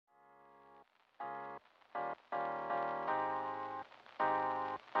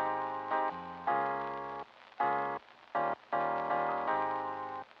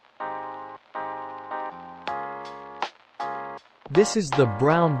This is the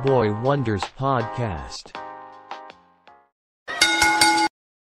Brown Boy Wonders podcast.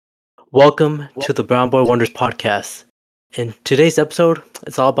 Welcome to the Brown Boy Wonders podcast. In today's episode,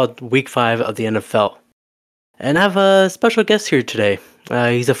 it's all about week 5 of the NFL. And I have a special guest here today.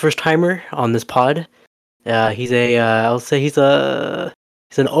 He's a first timer on this pod. I'll say he's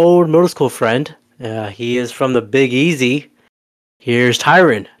an old middle school friend. He is from the Big Easy. Here's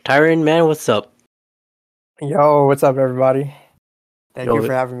Tyron. Tyron, man, what's up? Yo, what's up, everybody? Thank you Yo,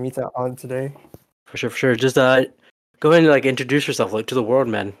 for having me on today. for sure. Just go ahead and introduce yourself to the world,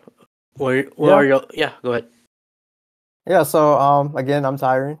 man. Where Yeah. are you? Yeah, go ahead. Yeah, so again, I'm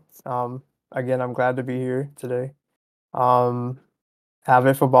Tyron. Again, I'm glad to be here today.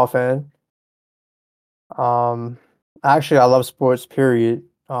 Avid football fan. Actually, I love sports, period.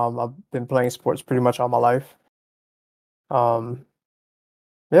 I've been playing sports pretty much all my life.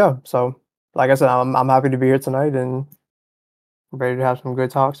 Yeah, so like I said, I'm happy to be here tonight and ready to have some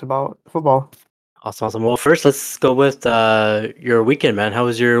good talks about football. Awesome. Well, first, let's go with your weekend, man. How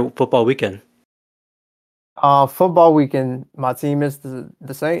was your football weekend? Football weekend, my team is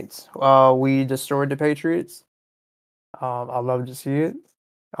the Saints. We destroyed the Patriots. I love to see it.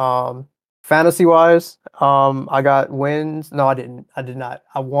 Fantasy wise, I got wins. No, I didn't. I did not.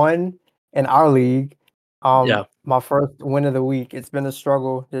 I won in our league. Yeah. My first win of the week. It's been a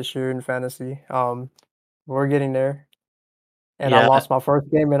struggle this year in fantasy. We're getting there. And I Yeah. lost my first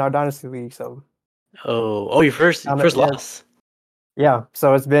game in our dynasty league. So Your first kinda, first yeah, loss. yeah.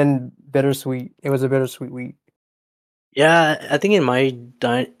 So it's been bittersweet. It was a bittersweet week. Yeah, I think in my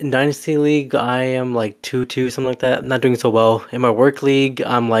in Dynasty League, I am like 2-2, something like that. I'm not doing so well. In my work league,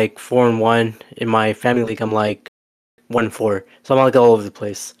 I'm like 4-1. In my family league, I'm like 1-4. So I'm like all over the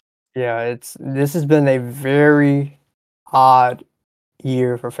place. Yeah, this has been a very odd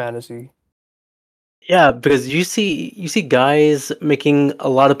year for fantasy. Yeah, because you see guys making a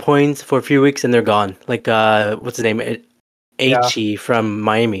lot of points for a few weeks and they're gone. Like what's his name? Yeah, H from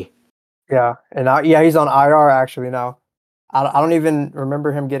Miami. yeah, and he's on IR actually now. I don't even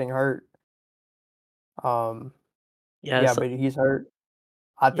remember him getting hurt. Um, Yeah, yeah, but he's hurt.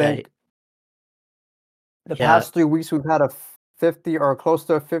 I yeah, think the yeah. past 3 weeks we've had a 50 or close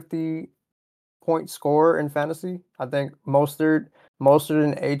to a 50-point score in fantasy. I think Mostert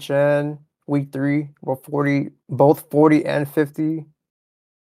and HN week 3 were 40, both 40 and 50 Man,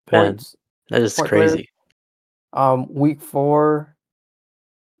 points that is point players. crazy. Week 4,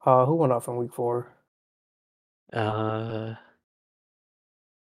 who went off in week 4? Uh,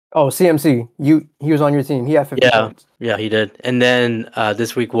 Oh, CMC. He was on your team. He had 50 yeah, points. yeah, he did. And then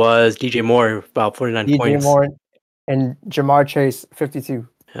this week was DJ Moore, about 49 DJ points. Moore and Jamar Chase 52.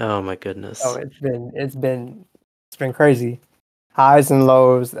 Oh my Oh, goodness. it's been crazy. Highs and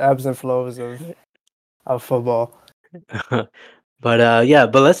lows, ebbs and flows of football.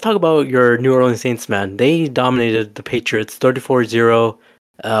 But let's talk about your New Orleans Saints, man. They dominated the Patriots 34-0.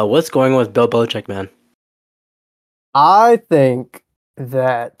 What's going on with Bill Belichick, man? I think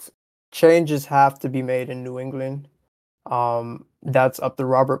that changes have to be made in New England. That's up to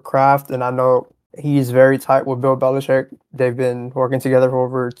Robert Kraft, and I know he's very tight with Bill Belichick. They've been working together for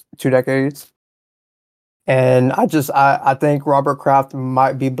over 2 decades. And I think Robert Kraft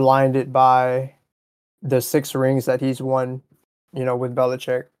might be blinded by the 6 rings that he's won, with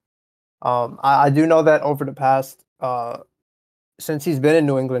Belichick. I do know that over the past since he's been in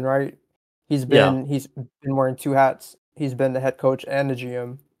New England, right? Yeah. He's been wearing 2 hats. He's been the head coach and the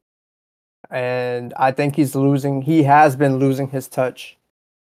GM. And I think he has been losing his touch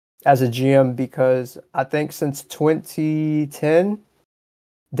as a GM because I think since 2010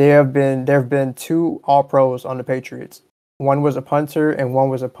 there have been 2 all pros on the Patriots. One was a punter and one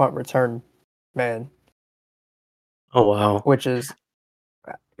was a punt return man, Oh wow. which is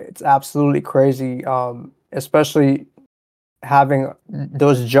it's absolutely crazy. Especially having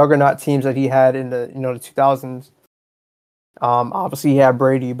those juggernaut teams that he had in the 2000s. Obviously he had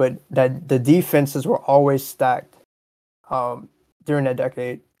Brady, but that the defenses were always stacked during that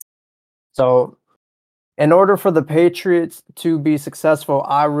decade. So in order for the Patriots to be successful,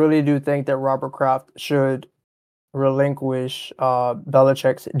 I really do think that Robert Kraft should relinquish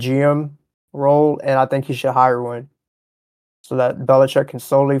Belichick's GM role, and I think he should hire one so that Belichick can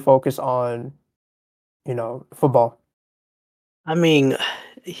solely focus on, football. I mean,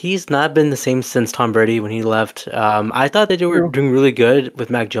 he's not been the same since Tom Brady when he left. I thought that they were True. doing really good with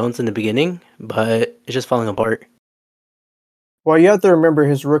Mac Jones in the beginning, but it's just falling apart. Well, you have to remember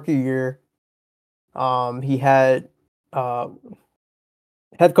his rookie year. He had uh,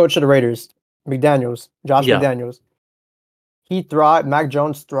 head coach of the Raiders, Josh Yeah. McDaniels. He thrived. Mac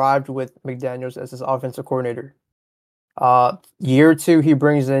Jones thrived with McDaniels as his offensive coordinator. Year two, he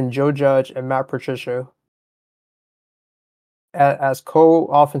brings in Joe Judge and Matt Patricia as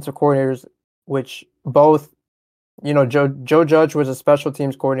co-offensive coordinators, which both, Joe Judge was a special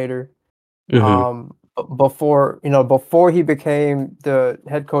teams coordinator. Hmm. Before he became the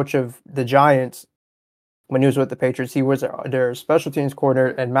head coach of the Giants, when he was with the Patriots, he was their special teams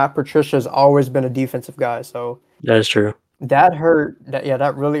coordinator, and Matt Patricia's always been a defensive guy. So That is true. that hurt.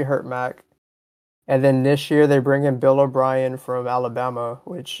 That really hurt Mac. And then this year they bring in Bill O'Brien from Alabama,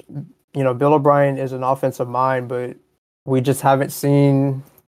 which, Bill O'Brien is an offensive mind, but we just haven't seen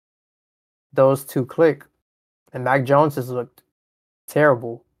those two click. And Mac Jones has looked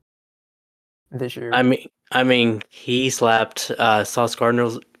terrible this year. I mean, he slapped Sauce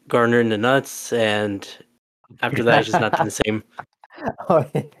Gardner in the nuts, and after that, it's just not been the same. Oh,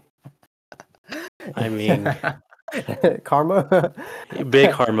 I mean, Karma.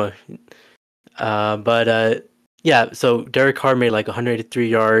 big karma. But yeah. So Derek Carr made like 183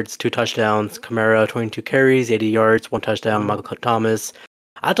 yards, 2 touchdowns. Kamara 22 carries, 80 yards, 1 touchdown. Mhm. Michael Thomas.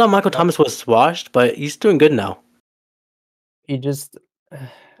 I thought Michael Yep. Thomas was washed, but he's doing good now. He just,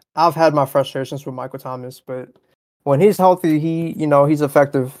 I've had my frustrations with Michael Thomas, but when he's healthy, he's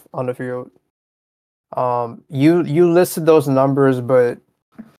effective on the field. You listed those numbers, but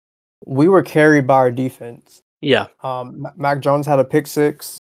we were carried by our defense. Yeah. Mac Jones had a pick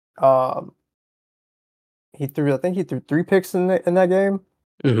six. Um, I think he threw 3 picks in that game.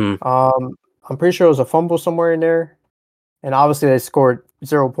 Hmm. I'm pretty sure it was a fumble somewhere in there, and obviously they scored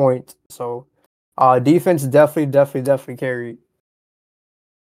 0 points. So, defense definitely carried. And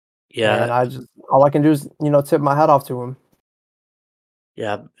Yeah. all I can do is, tip my hat off to him.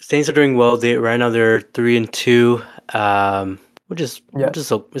 Yeah. Saints are doing well. Right now they're 3-2, which is Yeah.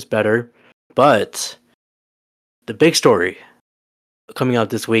 is better. But the big story coming out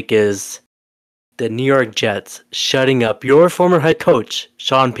this week is the New York Jets shutting up your former head coach,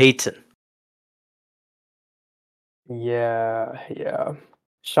 Sean Payton. Yeah.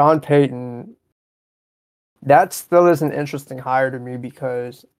 Sean Payton, that still is an interesting hire to me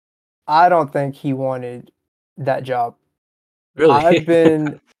because I don't think he wanted that job. I've Really?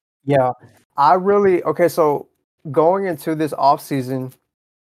 been, yeah, I really, okay, so going into this offseason,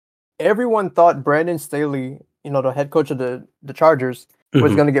 everyone thought Brandon Staley, the head coach of the Chargers,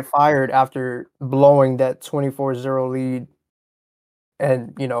 was Hmm. going to get fired after blowing that 24-0 lead.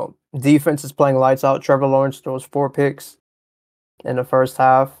 And, defense is playing lights out. Trevor Lawrence throws 4 picks in the first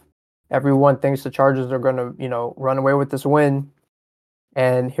half. Everyone thinks the Chargers are going to, run away with this win.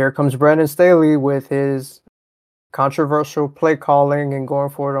 And here comes Brandon Staley with his controversial play calling and going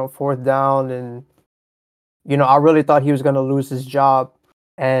for it on fourth down. And, I really thought he was going to lose his job.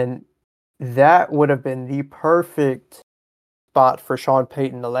 And that would have been the perfect spot for Sean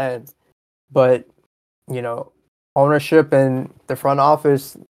Payton to land. But, you know, ownership and the front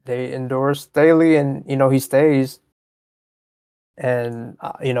office, they endorse Staley and, he stays. And,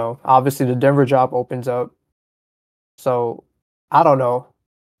 obviously the Denver job opens up. So I don't know.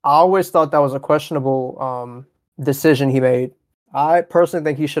 I always thought that was a questionable decision he made. I personally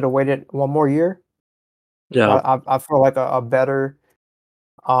think he should have waited one more year. Yeah. I feel like a better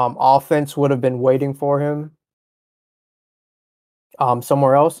offense would have been waiting for him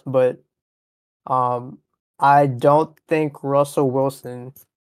somewhere else. But um, I don't think Russell Wilson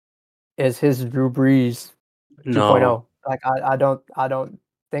is his Drew Brees No. 2.0. Like I don't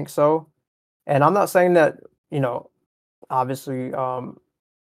think so. And I'm not saying that, you know, obviously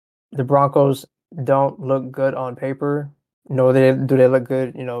the Broncos don't look good on paper. No, they look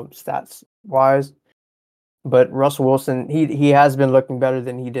good, stats wise. But Russell Wilson, he has been looking better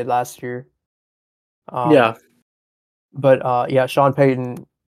than he did last year. Yeah. Um, but yeah, Sean Payton,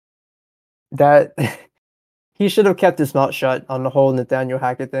 that he should have kept his mouth shut on the whole Nathaniel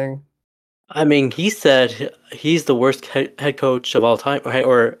Hackett thing. I mean, he said he's the worst head coach of all time, right?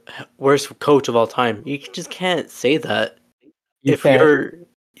 Or worst coach of all time. You just can't say that. You If can't.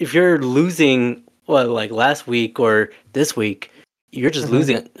 you're losing, what, like last week or this week, you're just Hmm.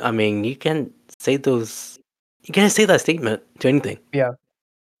 losing. I mean, you can't say those. You can't say that statement to anything. Yeah,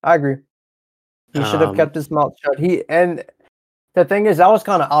 I agree. He should have Um, kept his mouth shut. And the thing is, that was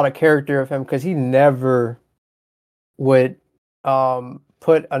kind of out of character of him because he never would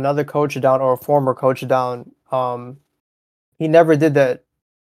put another coach down or a former coach down. He never did that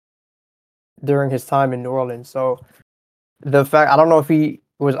during his time in New Orleans. So the fact, I don't know if he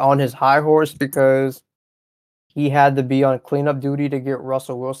was on his high horse because he had to be on cleanup duty to get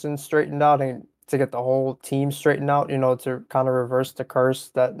Russell Wilson straightened out and to get the whole team straightened out, to kind of reverse the curse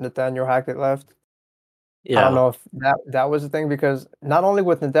that Nathaniel Hackett left. I don't yeah. know if that was the thing because not only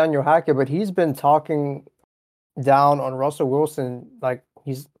with Nathaniel Hackett, but he's been talking down on Russell Wilson. Like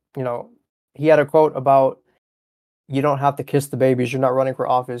you know, he had a quote about you don't have to kiss the babies. You're not running for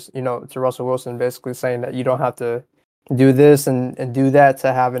office. To Russell Wilson, basically saying that you don't have to do this and do that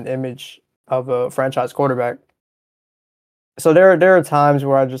to have an image of a franchise quarterback. So there are times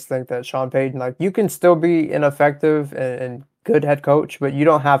where I just think that Sean Payton, like you can still be an effective and good head coach, but you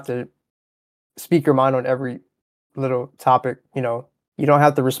don't have to speak your mind on every little topic. You don't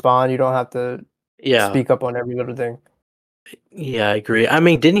have to respond. You don't have to Yeah, speak up on every little thing. yeah, I agree. I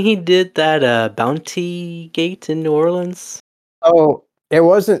mean, didn't he did that Bounty Gate in New Orleans? Oh, it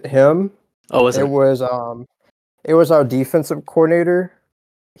wasn't him. Oh, It wasn't. was it was our defensive coordinator.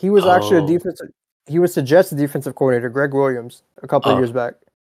 He was actually a Oh, defensive. He was the Jets' defensive coordinator, Greg Williams, a couple of oh, years back.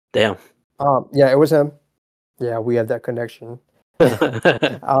 damn. Yeah, it was him. Yeah, we have that connection.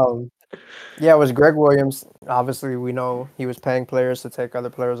 Um, yeah, it was Greg Williams. Obviously, we know he was paying players to take other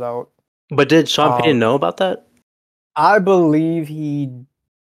players out. But did Sean Um, Payton know about that? I believe he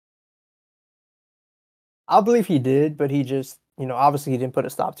did, but he just, obviously he didn't put a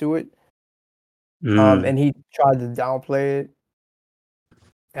stop to it. Mm, And he tried to downplay it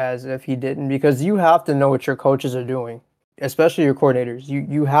as if he didn't, because you have to know what your coaches are doing, especially your coordinators.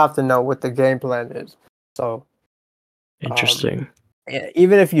 You have to know what the game plan is. So, um, interesting.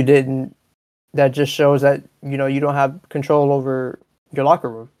 even if you didn't, that just shows that you don't have control over your locker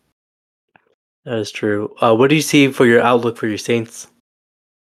room. That is true. What do you see for your outlook for your Saints?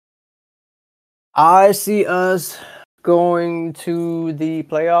 I see us going to the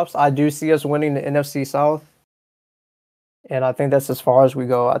playoffs. I do see us winning the NFC South, and I think that's as far as we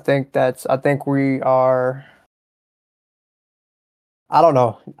go. I think we are. I don't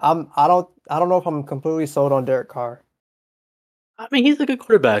know. I don't know if I'm completely sold on Derek Carr. I mean, he's a good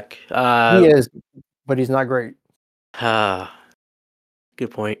quarterback. He is, but he's not great. Ah, good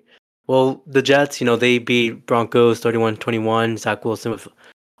point. Well, the Jets, they beat Broncos 31-21. Zach Wilson with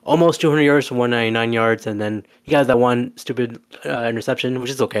almost 200 yards for 199 yards, and then he got that one stupid interception, which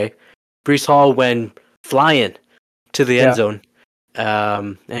is okay. Brees Hall went flying to the end Yeah. zone,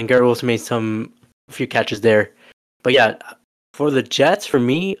 and Garrett Wilson made a few catches there. But yeah, for the Jets, for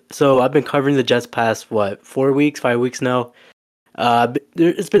me, so I've been covering the Jets past 4 weeks, 5 weeks now.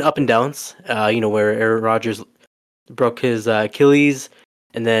 It's been up and downs. Where Aaron Rodgers broke his Achilles,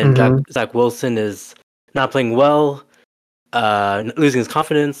 and then Mm-hmm. Zach Wilson is not playing well, losing his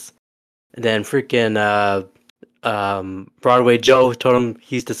confidence. And then freaking Broadway Joe told him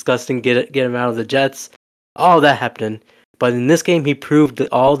he's disgusting. Get him out of the Jets. All that happened, but in this game, he proved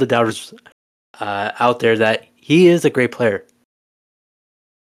that all the doubters out there that he is a great player.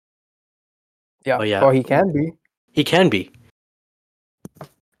 Yeah. Oh yeah, Well, he can be. he can be.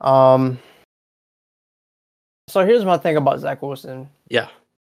 Um. So here's my thing about Zach Wilson. Yeah.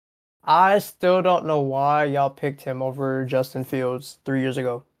 I still don't know why y'all picked him over Justin Fields 3 years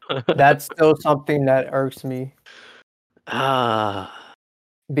ago. That's still something that irks me Ah,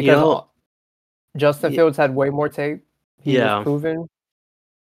 you because know, Justin y- Fields had way more tape. He was yeah. proven.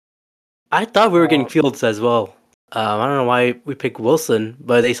 I thought we were getting Um, Fields as well. I don't know why we picked Wilson,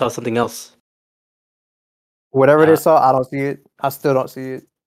 but they saw something else. Whatever they Uh, saw, I don't see it. I still don't see it.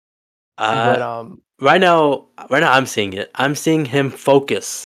 uh, But right now, I'm seeing it. I'm seing him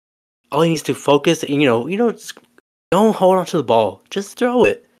focus. All he needs to focus. And, just don't hold on to the ball. Just throw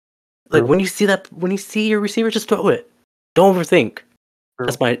it. Like true, when you see your receiver, just throw it. Don't overthink. true.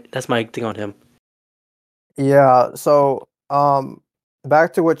 That's my thing on him. Yeah. So,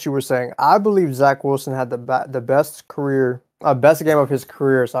 back to what you were saying. I believe Zach Wilson had the best game of his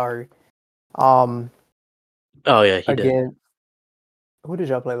career. Sorry. Um, Oh yeah, he did. again, who did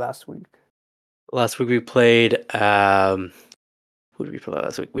y'all play last week? Last week we played. Who did we play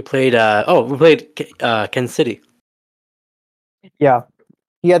last week? We played Kansas City. Yeah,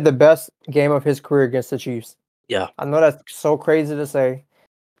 he had the best game of his career against the Chiefs. Yeah, I know that's so crazy to say.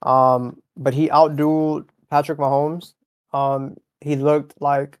 But he outdueled Patrick Mahomes. He looked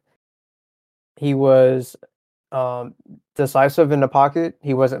like he was decisive in the pocket.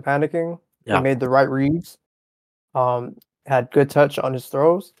 He wasn't panicking. He yeah. made the right reads. Had good touch on his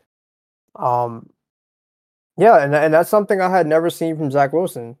throws. Um, yeah, and that's something I had never seen from Zach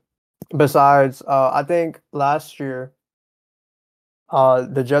Wilson. Besides, I think last year,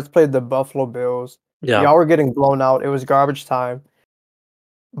 the Jets played the Buffalo Bills. Yeah. Y'all were getting blown out. It was garbage time.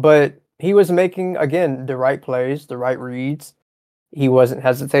 But he was making, again, the right plays, the right reads. He wasn't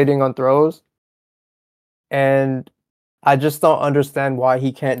hesitating on throws. And I just don't understand why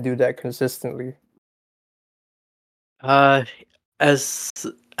he can't do that consistently. Uh, as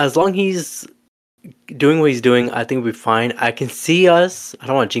as long he's doing what he's doing, I think we'll be fine. I can see us. I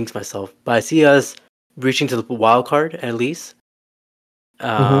don't want to jinx myself, but I see us reaching to the wild card at least.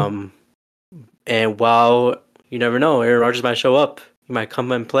 Mm-hmm. And while you never know, Aaron Rodgers might show up. He might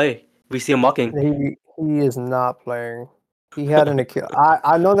come and play. We see him walking. He is not playing. He had an Achilles.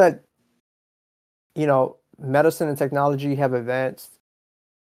 I know that medicine and technology have advanced,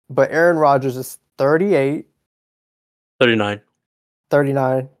 but Aaron Rodgers is 38, 39.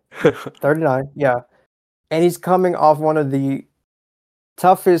 39, 39, yeah, and he's coming off one of the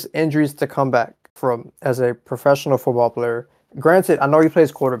toughest injuries to come back from as a professional football player. Granted, I know he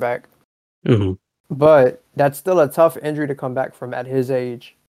plays quarterback, hmm but that's still a tough injury to come back from at his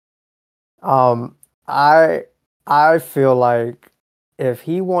age. Um, I I feel like if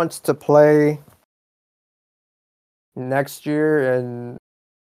he wants to play next year and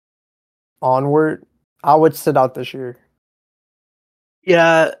onward, I would sit out this year.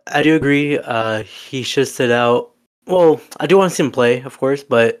 Yeah, I do agree. He should sit out. Well, I do want to see him play, of course,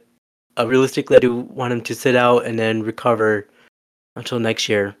 but realistically, I do want him to sit out and then recover until next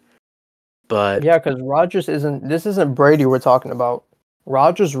year. But Yeah, because Rodgers isn't. This isn't Brady we're talking about.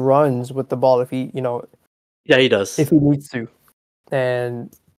 Rodgers runs with the ball if yeah, he does. he needs to,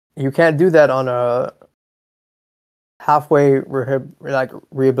 and you can't do that on a halfway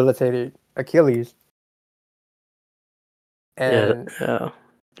rehabilitated Achilles. Yeah, And yeah,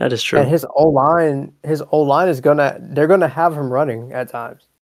 that is and true. his O line is they're gonna have him running at times.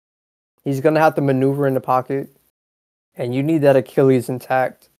 He's gonna have to maneuver in the pocket, and you need that Achilles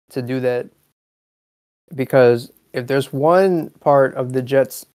intact to do that. Because if there's one part of the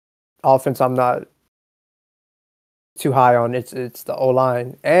Jets offense I'm not too high on, it's the O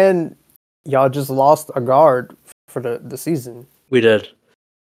line. And y'all just lost a guard for the season. We did.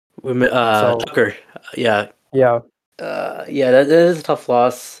 So Tucker. Yeah, yeah. yeah, that is a tough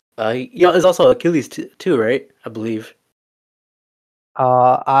loss. Yeah, it's also Achilles too, right? I believe.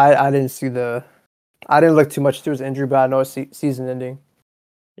 I didn't see I didn't look too much through his injury, but I know it's season ending.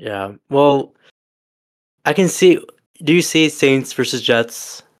 Yeah. Well, I can see. Do you see Saints versus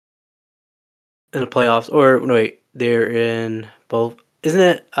Jets in the playoffs? Or no, wait, they're in both. Isn't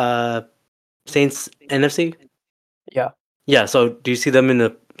it Saints NFC? Yeah. Yeah. So do you see them in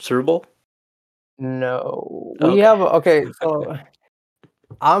the Super Bowl? No. We Okay. have okay, so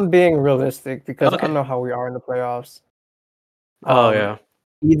I'm being realistic because I Okay. know how we are in the playoffs. Oh Um yeah.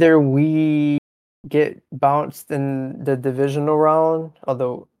 Either we get bounced in the divisional round,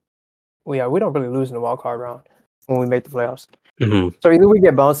 although we don't really lose in the wild card round when we make the playoffs. hmm So either we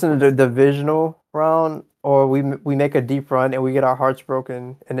get bounced in the divisional round, or we make a deep run and we get our hearts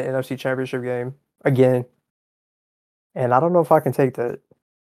broken in the NFC Championship game again. And I don't know if I can take that.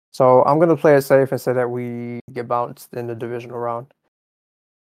 So I'm gonna play it safe and say that we get bounced in the divisional round.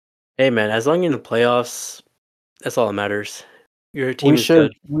 Hey man, as long as you're in the playoffs, that's all that matters. Your We team is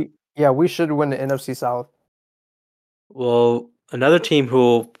should good. we should win the NFC South. Well, another team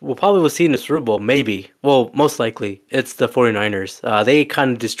who we'll probably will see in the Super Bowl, maybe. Well, most likely, it's the 49ers. They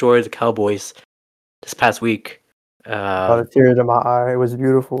kind of destroyed the Cowboys this past week. Brought Uh, a tear to my eye. It was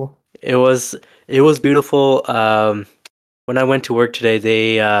beautiful. it was it was beautiful. When I went to work today,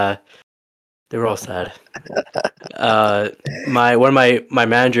 they were all sad. Uh, my one of my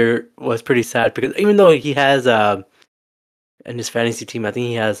manager was pretty sad because even though he has in his fantasy team, I think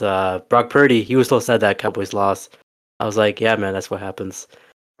he has Brock Purdy. He was so sad that Cowboys lost. I was like, yeah, man, that's what happens.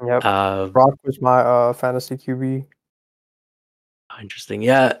 Yep. Uh, Brock was my fantasy QB. Interesting.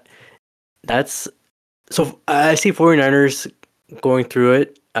 Yeah, that's so I see 49ers going through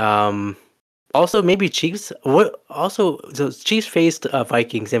it. Also maybe Chiefs. What also so Chiefs faced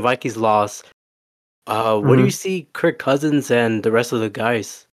Vikings and Vikings lost. What do you Mhm. see Kirk Cousins and the rest of the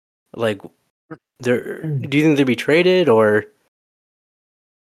guys? Like do you think they'd be traded or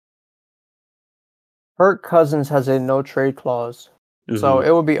Kirk Cousins has a no trade clause, so Mhm.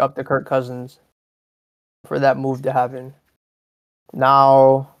 it would be up to Kirk Cousins for that move to happen.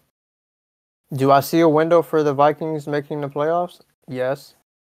 Now, do I see a window for the Vikings making the playoffs? Yes,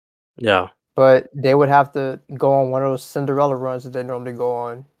 Yeah. but they would have to go on one of those Cinderella runs that they normally go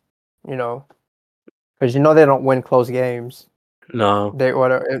on, you know, because they don't win close games. No. They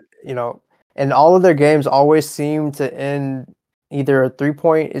or and all of their games always seem to end either a 3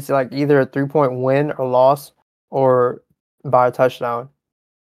 point. It's like either a 3 point win or loss, or by a touchdown.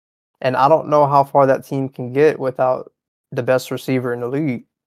 And I don't know how far that team can get without the best receiver in the league.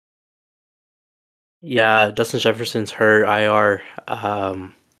 Yeah, Justin Jefferson's hurt IR.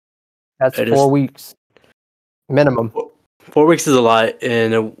 That's It is 4 weeks minimum. 4 weeks is a lot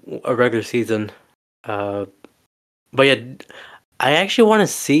in a regular season. Uh, but yeah, I actually want to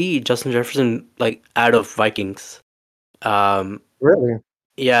see Justin Jefferson like out of Vikings. Um, Really?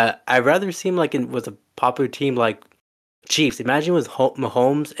 yeah, I'd rather see him like with a popular team like Chiefs. Imagine with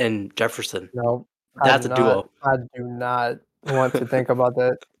Mahomes and Jefferson. No, That's a duo. I do not want to think about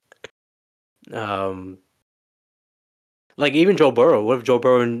that. um, like even Joe Burrow. What if Joe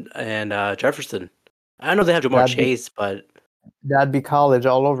Burrow and Jefferson? I know they have Jamar That'd be Chase, but that'd be college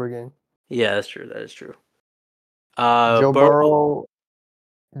all over again. yeah, that's true. That is true. Joe Burrow, Burrow,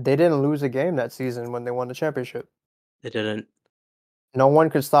 they didn't lose a game that season when they won the championship. they didn't. No one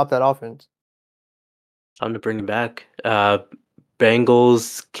could stop that offense. Time to bring him back.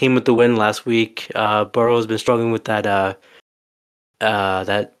 Bengals came with the win last week. Burrow's been struggling with that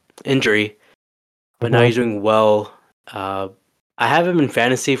injury, but now Mhm. he's doing well. Uh, I have him in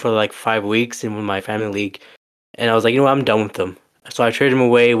fantasy for like 5 weeks in my family league, and I was like, you know what, I'm done with him. So I traded him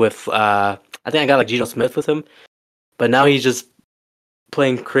away with I think I got like Geno Smith with him, but now he's just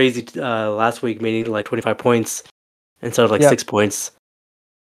playing crazy. Last week, made like 25 points instead of like Yeah, 6 points.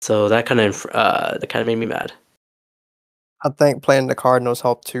 So that kind of made me mad. I think playing the Cardinals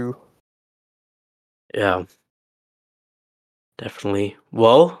helped too. Yeah, definitely.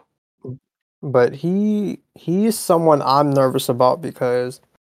 Well, But he's someone I'm nervous about because,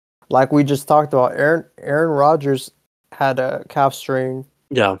 like we just talked about, Aaron Rodgers had a calf strain.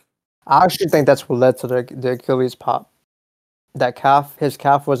 yeah, I actually think that's what led to the Achilles pop. That his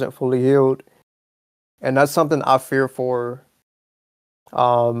calf wasn't fully healed, and that's something I fear for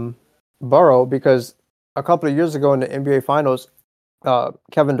um Burrow because a couple of years ago in the NBA Finals,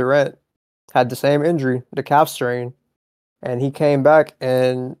 Kevin Durant had the same injury, the calf strain, and he came back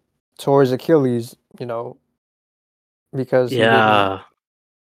and tore his Achilles. Because yeah.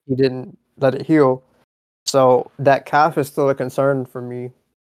 he didn't let it heal. So that calf is still a concern for me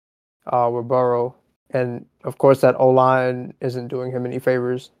with Burrow, and of course that O line isn't doing him any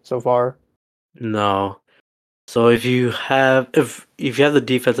favors so far. No. So if you have the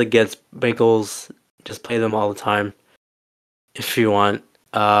defense against Bengals, just play them all the time if you want.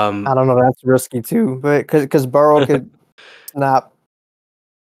 I Um, don't know, that's risky too, but because Burrow could snap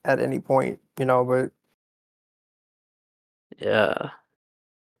at any point, But yeah.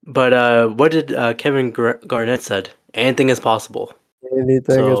 But what did Kevin Garnett said? Anything is possible.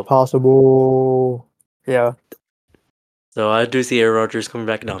 anything is So possible. Yeah. so I do see Aaron Rodgers coming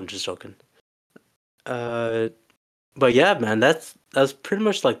back. No, I'm just joking. Uh, but yeah, man, that's pretty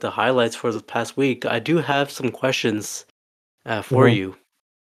much like the highlights for the past week. I do have some questions for hmm you.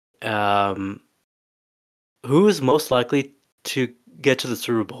 Um, who is most likely to get to the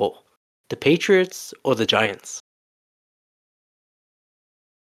Super Bowl? The Patriots or the Giants?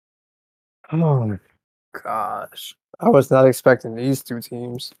 Oh my gosh, I was not expecting these two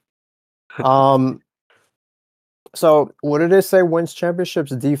teams. Um, so what did they say wins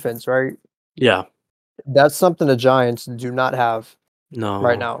championships? Defense, right? Yeah. That's something the Giants do not have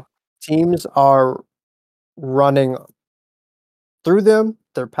right No. now. Teams are running through them,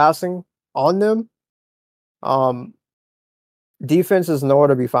 they're passing on them. Um, Defense is nowhere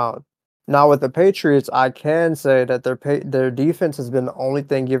to be found. Now with the Patriots, I can say that their defense has been the only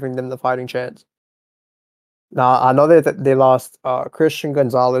thing giving them the fighting chance. Now I know they lost Christian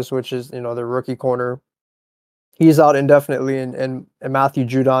Gonzalez, which is the rookie corner. He's out indefinitely, and Matthew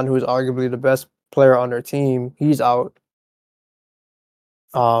Judon, who is arguably the best player on their team, he's out.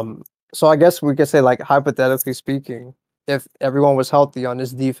 Um, so I guess we could say, like, hypothetically speaking, if everyone was healthy on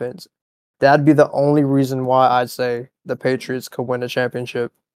this defense, that'd be the only reason why I'd say the Patriots could win a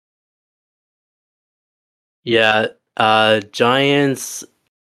championship. Yeah. Giants.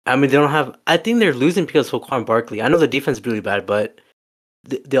 I mean, they don't have. I think they're losing because of Saquon Barkley. I know the defense is really bad, but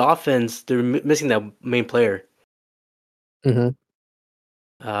the offense they're missing that main player. hmm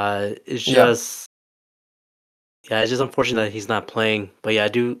It's Yeah. just yeah, it's just unfortunate that he's not playing. But yeah, I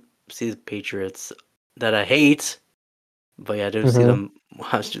do see the Patriots that I hate. But yeah, I do see hmm them.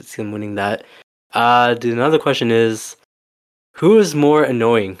 I should see them winning that. Another question is, who is more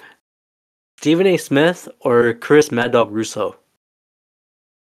annoying, Stephen A. Smith or Chris Mad Dog Russo?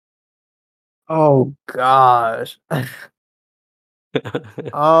 Oh gosh.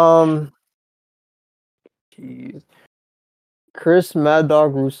 Um, jeez. Chris Mad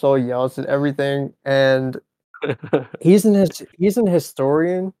Dog Rousseau yells at everything, and he's an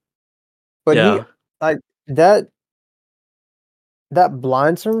historian, but he Yeah. like that that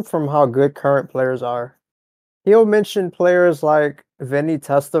blinds him from how good current players are. He'll mention players like Vinny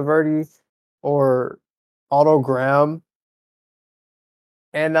Testaverde or Otto Graham,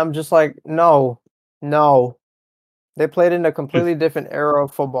 and I'm just like, no, no. They played in a completely different era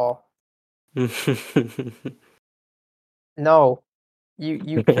of football. No,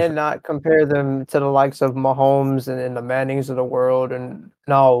 you cannot compare them to the likes of Mahomes and the Mannings of the world. And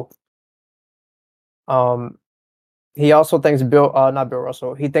no, Um, he also thinks not Bill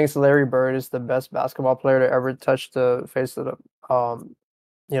Russell. He thinks Larry Bird is the best basketball player to ever touch the face of the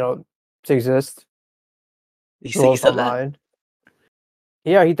you know, to exist. He Rules said that? online.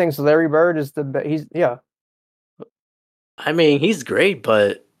 Yeah, he thinks Larry Bird is he's yeah. I mean, he's great,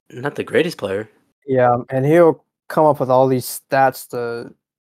 but not the greatest player. Yeah, and he'll come up with all these stats to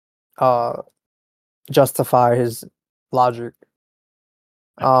uh justify his logic.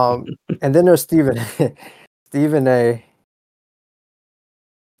 And then there's Stephen Stephen A.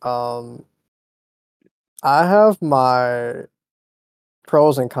 Um, I have my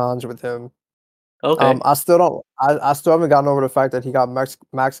pros and cons with him. Okay. I still haven't gotten over the fact that he got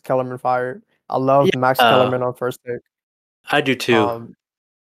Max Kellerman fired. I loved Max Yeah, Kellerman on First Take. I do too. Um,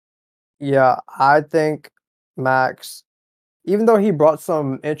 yeah, I think Max, even though he brought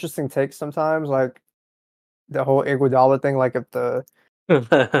some interesting takes sometimes, like the whole Iguodala thing, like if the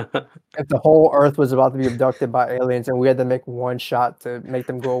whole Earth was about to be abducted by aliens and we had to make one shot to make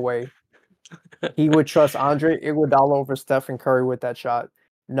them go away, he would trust Andre Iguodala over Stephen Curry with that shot.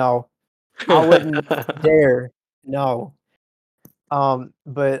 No, I wouldn't dare. No.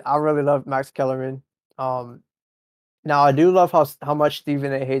 But I really love Max Kellerman. Um, Now I do love how much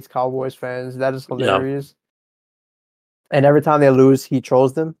Stephen A hates Cowboys fans. That is Yeah. hilarious. And every time they lose, he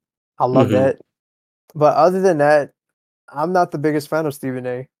trolls them. I love Mhm. that. But other than that, I'm not the biggest fan of Stephen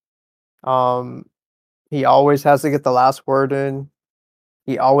A. Um, he always has to get the last word in.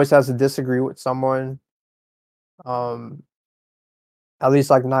 He always has to disagree with someone. Um, at least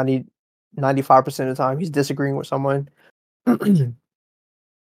like 95% of the time, he's disagreeing with someone.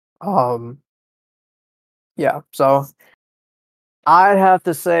 um, yeah. So I'd have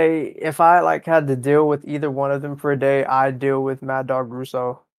to say if I like had to deal with either one of them for a day, I'd deal with Mad Dog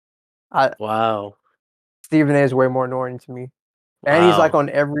Russo. I Wow. Stephen A is way more annoying to me. And he's like Wow. on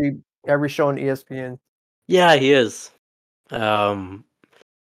every show on ESPN. Yeah, he is. Um,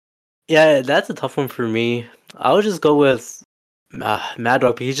 yeah, that's a tough one for me. I would just go with Mad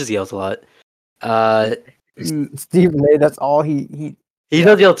Dog. He just yells a lot. Uh, mm, Stephen A, that's all he he yeah.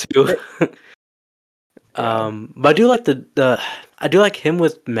 does yell too. Th- Yeah. But I do like the I do like him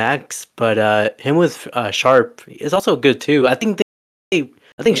with Max, but him with Sharp is also good too. I think Yeah.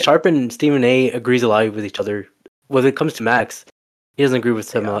 Sharp and Stephen A agrees a lot with each other. When it comes to Max, he doesn't agree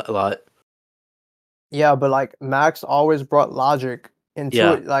with him Yeah. a lot. Yeah, but like Max always brought logic into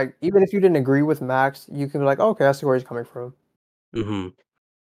Yeah. it. Like even if you didn't agree with Max, you can be like, okay, I see where he's coming from. Hmm.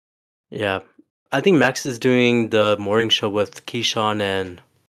 Yeah. I think Max is doing the morning show with Keyshawn and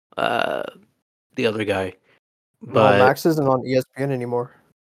uh the other guy. No, But Max isn't on ESPN anymore.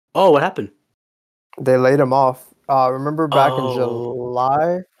 oh, what happened? They laid him off. Remember back in Oh.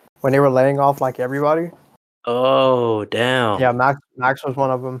 July when they were laying off like everybody? Oh, Yeah, damn. Max was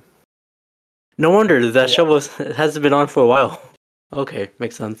one of them. No wonder that Yeah. show was hasn't been on for a while. Okay,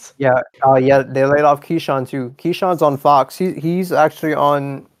 makes sense. Yeah, they laid off Keyshawn too. Keyshawn's on Fox. He's actually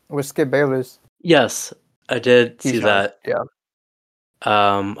on with Skip Bayless. Yes, I did see Keyshawn. that. Yeah.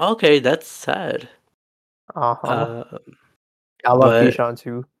 Okay, that's sad. Uh-huh. Uh, I love but Keyshawn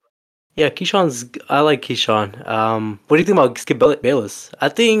too. yeah, I like Keyshawn. What do you think about Bayless? I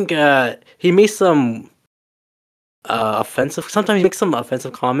think he made some offensive. Sometimes he makes some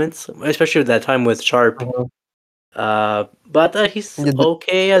offensive comments, especially at that time with Sharp. Mhm. But he's Yeah,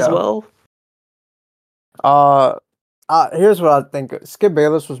 okay as yeah. well. Uh, Here's what I think. Skip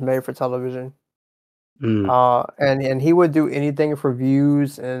Bayless was made for television. Mm. And he would do anything for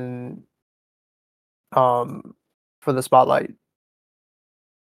views and for the spotlight.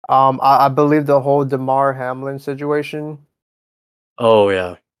 I believe the whole Damar Hamlin situation, Oh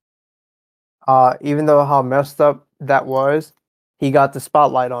yeah. even though how messed up that was, he got the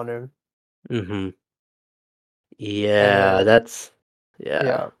spotlight on him. Mm-hmm. Yeah, And that's yeah.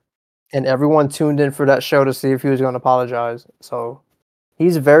 yeah, and everyone tuned in for that show to see if he was going to apologize. So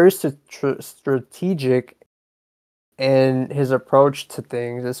he's very strategic in his approach to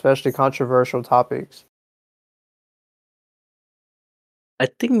things, especially controversial topics. I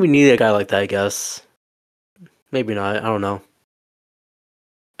think we need a guy like that. I guess maybe not. I don't know.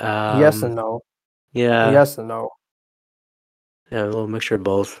 Yes Um, and no. yeah, Yes and no. yeah, a little mixture of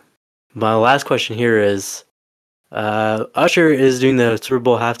both. My last question here is, Usher is doing the Super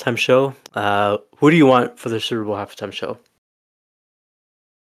Bowl halftime show. Who do you want for the Super Bowl halftime show?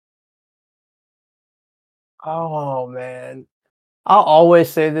 Oh man. I'll always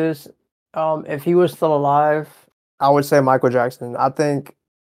say this. If he was still alive, I would say Michael Jackson.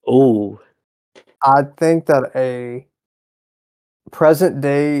 Oh, I think that a present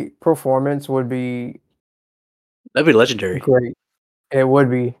day performance would be that'd be legendary. great. It would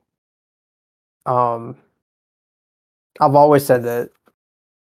be. Um, I've always said that.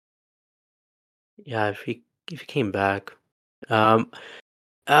 Yeah, if he came back, um,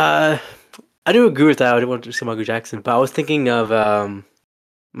 uh, I do agree with that. I didn't want to say Michael Jackson, but I was thinking of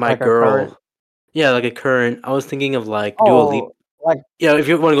my Like a current. girl. Yeah, like a current. I was thinking of like Dua Lipa. Oh, like Yeah, if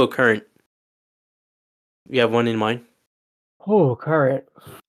you want to go current, you have one in mind. current.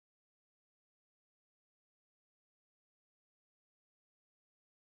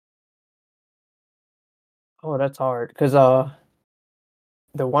 Oh, that's hard because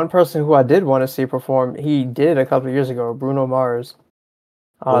the one person who I did want to see perform, he did a couple of years ago, Bruno Mars.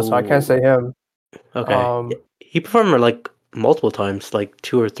 So I can't Oh, say him. okay. Um, He performed like multiple times, like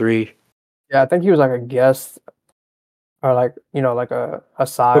two or three. yeah, I think he was like a guest or like like a For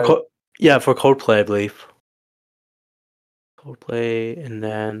side. Yeah, for Coldplay, I believe. Coldplay, and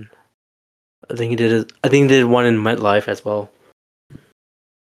then I think he did one in MetLife as well.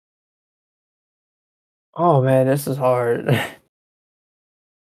 Oh man, this is hard. There's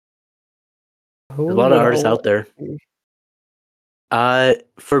Who a lot of would I artists out want there. to see?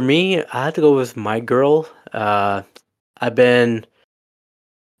 For me, I had to go with my girl. I've been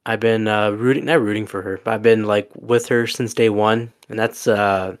rooting, not rooting for her, but I've been like with her since day one, and that's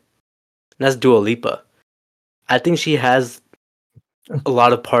Dua Lipa. I think she has a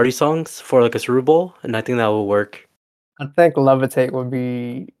lot of party songs for like a Super Bowl, and I think that will work. I think Levitate would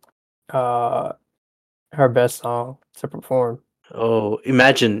be uh her best song to perform. Oh,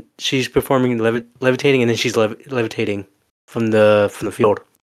 imagine she's performing levitating, and then she's levitating from the field.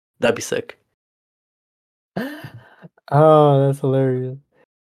 That'd be sick. Oh, that's hilarious.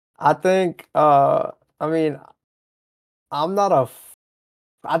 I think I mean, I'm not a f-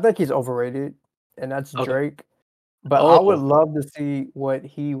 I think he's overrated and that's Okay. Drake, but I would Oh, love to see what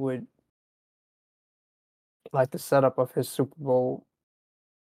he would like the setup of his Super Bowl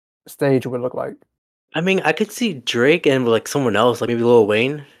stage would look like. I mean, I could see Drake and like someone else, like maybe Lil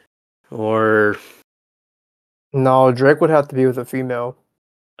Wayne, or No, Drake would have to be with a female.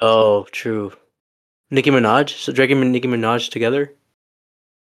 oh, true, Nicki Minaj. So Drake and Nicki Minaj together.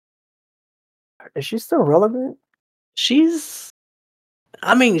 Is she still relevant? She's,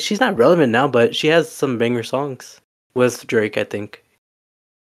 I mean, she's not relevant now, but she has some banger songs with Drake, I think.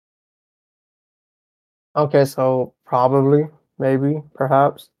 Okay, so probably, maybe,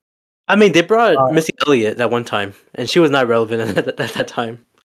 perhaps. I mean, they brought Uh, Missy Elliott that one time, and she was not relevant at that time.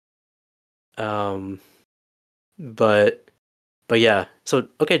 Um, but yeah. So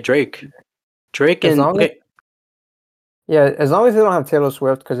okay, Drake, as and long as okay. yeah, as long as they don't have Taylor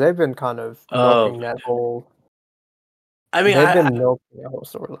Swift, because they've been kind of Oh, milking that whole. I mean, They've been milking that whole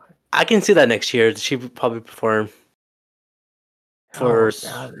storyline. I can see that next year. She would probably perform for Oh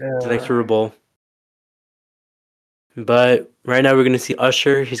God, the next yeah. Super Bowl. But right now we're gonna see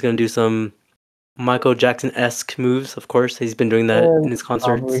Usher. He's gonna do some Michael Jackson esque moves. Of course, he's been doing that in And his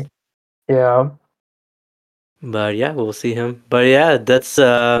concerts. probably, yeah. But yeah, we'll see him. But yeah, that's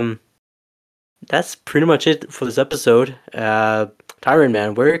pretty much it for this episode. Tyron,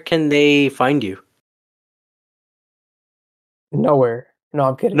 man, where can they find you? Nowhere. No,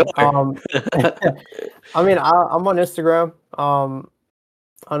 I'm kidding. Nowhere. I mean, I'm on Instagram.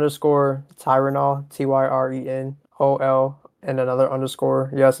 Underscore Tyrenol, Tyrenol, and another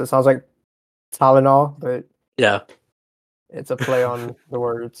underscore. Yes, it sounds like Tylenol, but Yeah. it's a play on the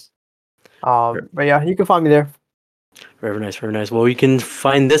words. But yeah, you can find me there. Very nice, very nice. Well, you can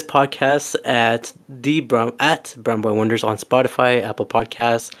find this podcast at Brown Boy Wonders on Spotify, Apple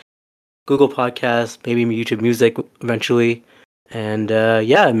Podcasts, Google Podcasts, maybe YouTube Music eventually. And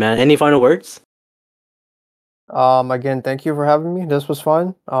yeah, man. Any final words? Again, thank you for having me. This was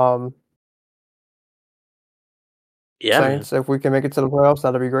fun. Yeah, man. Saints, if we can make it to the playoffs,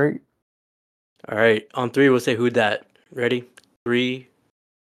 that'd be great. All right. On three, we'll say who dat. Ready? Three,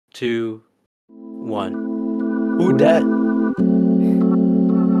 two, one. Who Who dat? that?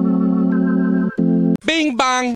 Bing bang!